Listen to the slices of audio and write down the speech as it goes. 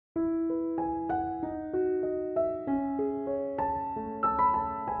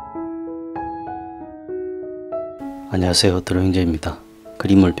안녕하세요, 드로잉제이입니다.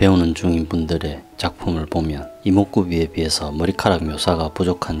 그림을 배우는 중인 분들의 작품을 보면 이목구비에 비해서 머리카락 묘사가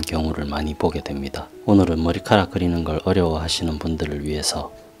부족한 경우를 많이 보게 됩니다. 오늘은 머리카락 그리는 걸 어려워하시는 분들을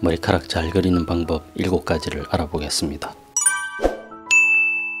위해서 머리카락 잘 그리는 방법 7가지를 알아보겠습니다.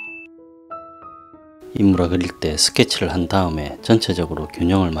 인물을 그릴 때 스케치를 한 다음에 전체적으로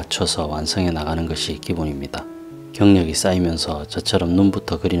균형을 맞춰서 완성해 나가는 것이 기본입니다. 경력이 쌓이면서 저처럼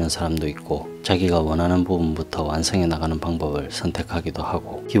눈부터 그리는 사람도 있고 자기가 원하는 부분부터 완성해 나가는 방법을 선택하기도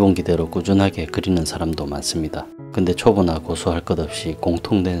하고 기본기대로 꾸준하게 그리는 사람도 많습니다. 근데 초보나 고수할 것 없이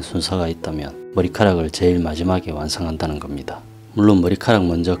공통된 순서가 있다면 머리카락을 제일 마지막에 완성한다는 겁니다. 물론 머리카락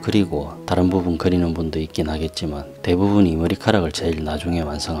먼저 그리고 다른 부분 그리는 분도 있긴 하겠지만 대부분이 머리카락을 제일 나중에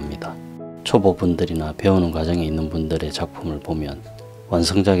완성합니다. 초보분들이나 배우는 과정에 있는 분들의 작품을 보면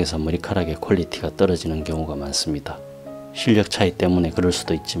완성작에서 머리카락의 퀄리티가 떨어지는 경우가 많습니다. 실력 차이 때문에 그럴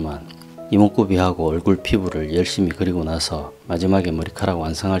수도 있지만 이목구비하고 얼굴 피부를 열심히 그리고 나서 마지막에 머리카락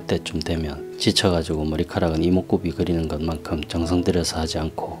완성할 때쯤 되면 지쳐가지고 머리카락은 이목구비 그리는 것만큼 정성 들여서 하지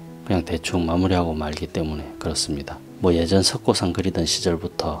않고 그냥 대충 마무리하고 말기 때문에 그렇습니다. 예전 석고상 그리던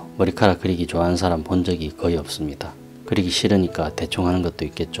시절부터 머리카락 그리기 좋아하는 사람 본 적이 거의 없습니다. 그리기 싫으니까 대충 하는 것도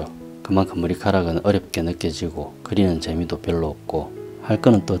있겠죠. 그만큼 머리카락은 어렵게 느껴지고 그리는 재미도 별로 없고 할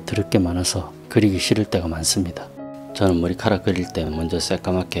거는 또 들을 게 많아서 그리기 싫을 때가 많습니다. 저는 머리카락 그릴 때 먼저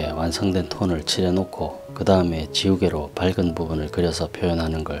새까맣게 완성된 톤을 칠해 놓고 그 다음에 지우개로 밝은 부분을 그려서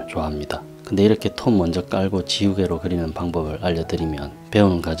표현하는 걸 좋아합니다. 근데 이렇게 톤 먼저 깔고 지우개로 그리는 방법을 알려드리면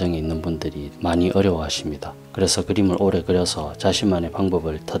배우는 과정에 있는 분들이 많이 어려워하십니다. 그래서 그림을 오래 그려서 자신만의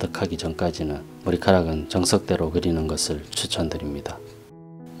방법을 터득하기 전까지는 머리카락은 정석대로 그리는 것을 추천드립니다.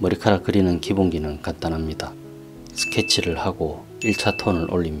 머리카락 그리는 기본기는 간단합니다. 스케치를 하고 1차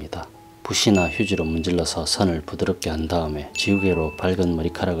톤을 올립니다. 붓이나 휴지로 문질러서 선을 부드럽게 한 다음에 지우개로 밝은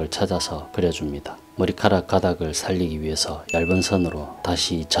머리카락을 찾아서 그려줍니다. 머리카락 가닥을 살리기 위해서 얇은 선으로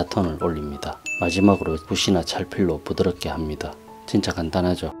다시 2차 톤을 올립니다. 마지막으로 붓이나 찰필로 부드럽게 합니다. 진짜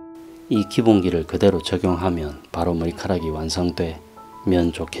간단하죠? 이 기본기를 그대로 적용하면 바로 머리카락이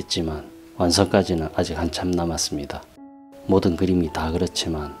완성되면 좋겠지만 완성까지는 아직 한참 남았습니다. 모든 그림이 다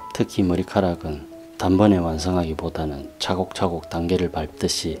그렇지만 특히 머리카락은 단번에 완성하기보다는 차곡차곡 단계를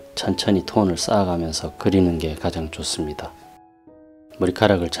밟듯이 천천히 톤을 쌓아가면서 그리는 게 가장 좋습니다.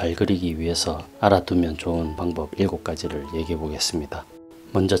 머리카락을 잘 그리기 위해서 알아두면 좋은 방법 7가지를 얘기해 보겠습니다.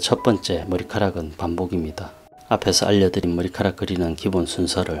 먼저 첫 번째, 머리카락은 반복입니다. 앞에서 알려드린 머리카락 그리는 기본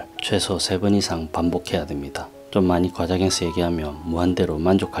순서를 최소 3번 이상 반복해야 됩니다. 좀 많이 과장해서 얘기하면 무한대로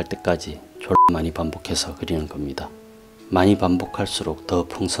만족할 때까지 졸라 많이 반복해서 그리는 겁니다. 많이 반복할수록 더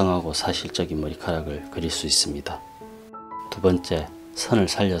풍성하고 사실적인 머리카락을 그릴 수 있습니다. 두 번째, 선을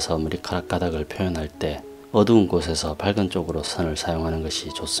살려서 머리카락 가닥을 표현할 때 어두운 곳에서 밝은 쪽으로 선을 사용하는 것이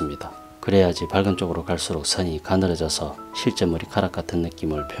좋습니다. 그래야지 밝은 쪽으로 갈수록 선이 가늘어져서 실제 머리카락 같은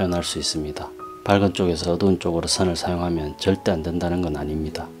느낌을 표현할 수 있습니다. 밝은 쪽에서 어두운 쪽으로 선을 사용하면 절대 안 된다는 건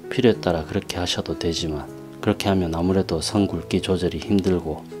아닙니다. 필요에 따라 그렇게 하셔도 되지만 그렇게 하면 아무래도 선 굵기 조절이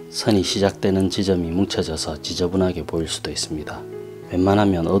힘들고 선이 시작되는 지점이 뭉쳐져서 지저분하게 보일 수도 있습니다.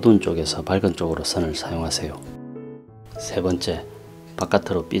 웬만하면 어두운 쪽에서 밝은 쪽으로 선을 사용하세요. 세 번째,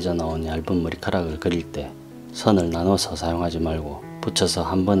 바깥으로 삐져나온 얇은 머리카락을 그릴 때 선을 나눠서 사용하지 말고 붙여서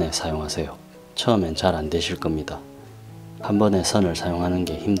한 번에 사용하세요. 처음엔 잘 안 되실 겁니다. 한 번에 선을 사용하는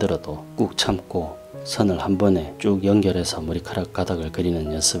게 힘들어도 꾹 참고 선을 한 번에 쭉 연결해서 머리카락 가닥을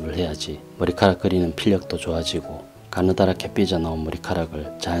그리는 연습을 해야지 머리카락 그리는 필력도 좋아지고 가느다랗게 삐져나온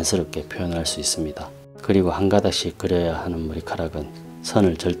머리카락을 자연스럽게 표현할 수 있습니다. 그리고 한 가닥씩 그려야 하는 머리카락은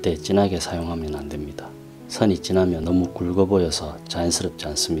선을 절대 진하게 사용하면 안 됩니다. 선이 진하면 너무 굵어 보여서 자연스럽지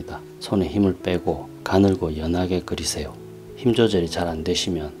않습니다. 손에 힘을 빼고 가늘고 연하게 그리세요. 힘 조절이 잘 안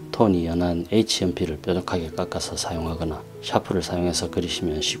되시면 톤이 연한 H연필을 뾰족하게 깎아서 사용하거나 샤프를 사용해서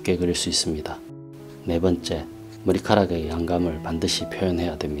그리시면 쉽게 그릴 수 있습니다. 네 번째, 머리카락의 양감을 반드시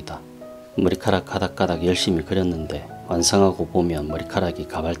표현해야 됩니다. 머리카락 가닥가닥 열심히 그렸는데 완성하고 보면 머리카락이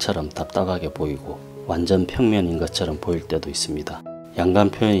가발처럼 답답하게 보이고 완전 평면인 것처럼 보일 때도 있습니다.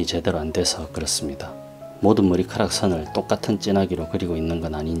 양감 표현이 제대로 안 돼서 그렇습니다. 모든 머리카락 선을 똑같은 진하기로 그리고 있는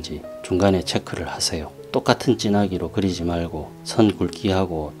건 아닌지 중간에 체크를 하세요. 똑같은 진하기로 그리지 말고 선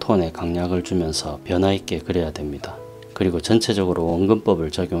굵기하고 톤에 강약을 주면서 변화 있게 그려야 됩니다. 그리고 전체적으로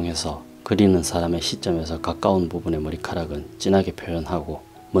원근법을 적용해서 그리는 사람의 시점에서 가까운 부분의 머리카락은 진하게 표현하고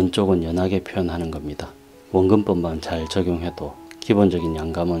먼 쪽은 연하게 표현하는 겁니다. 원근법만 잘 적용해도 기본적인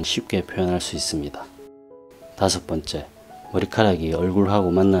양감은 쉽게 표현할 수 있습니다. 다섯 번째, 머리카락이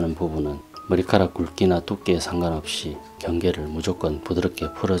얼굴하고 만나는 부분은 머리카락 굵기나 두께에 상관없이 경계를 무조건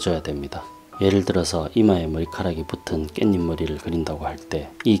부드럽게 풀어줘야 됩니다. 예를 들어서 이마에 머리카락이 붙은 깻잎 머리를 그린다고 할 때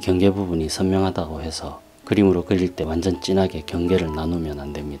이 경계 부분이 선명하다고 해서 그림으로 그릴 때 완전 진하게 경계를 나누면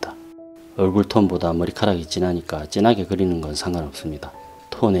안됩니다. 얼굴 톤보다 머리카락이 진하니까 진하게 그리는 건 상관없습니다.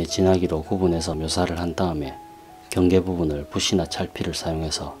 톤의 진하기로 구분해서 묘사를 한 다음에 경계 부분을 붓이나 찰피를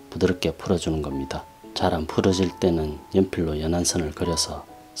사용해서 부드럽게 풀어주는 겁니다. 잘 안 풀어질 때는 연필로 연한 선을 그려서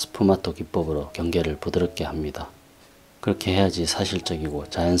스푸마토 기법으로 경계를 부드럽게 합니다. 그렇게 해야지 사실적이고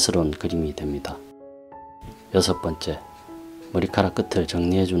자연스러운 그림이 됩니다. 6번째, 머리카락 끝을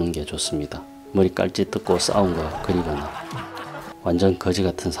정리해주는 게 좋습니다. 머리 깔지 뜯고 싸운 거 그리거나 완전 거지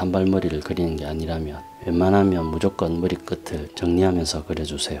같은 산발머리를 그리는 게 아니라면 웬만하면 무조건 머리 끝을 정리하면서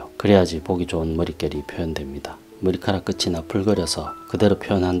그려주세요. 그래야지 보기 좋은 머릿결이 표현됩니다. 머리카락 끝이 나풀거려서 그대로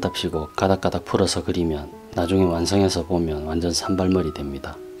표현한답시고 가닥가닥 풀어서 그리면 나중에 완성해서 보면 완전 산발머리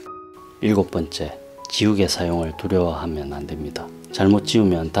됩니다. 7번째, 지우개 사용을 두려워하면 안됩니다. 잘못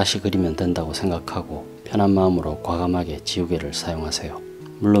지우면 다시 그리면 된다고 생각하고 편한 마음으로 과감하게 지우개를 사용하세요.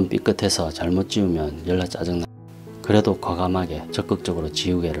 물론 삐끗해서 잘못 지우면 열나 짜증나. 그래도 과감하게 적극적으로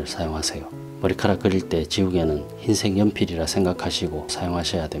지우개를 사용하세요. 머리카락 그릴 때 지우개는 흰색 연필이라 생각하시고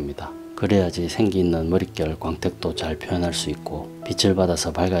사용하셔야 됩니다. 그래야지 생기 있는 머릿결 광택도 잘 표현할 수 있고 빛을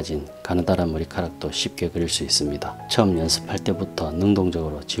받아서 밝아진 가느다란 머리카락도 쉽게 그릴 수 있습니다. 처음 연습할 때부터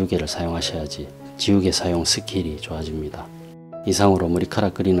능동적으로 지우개를 사용하셔야지 지우개 사용 스킬이 좋아집니다. 이상으로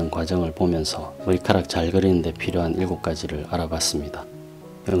머리카락 그리는 과정을 보면서 머리카락 잘 그리는 데 필요한 7가지를 알아봤습니다.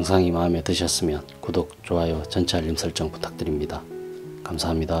 영상이 마음에 드셨으면 구독, 좋아요, 전체 알림 설정 부탁드립니다.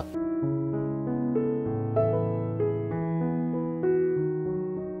 감사합니다.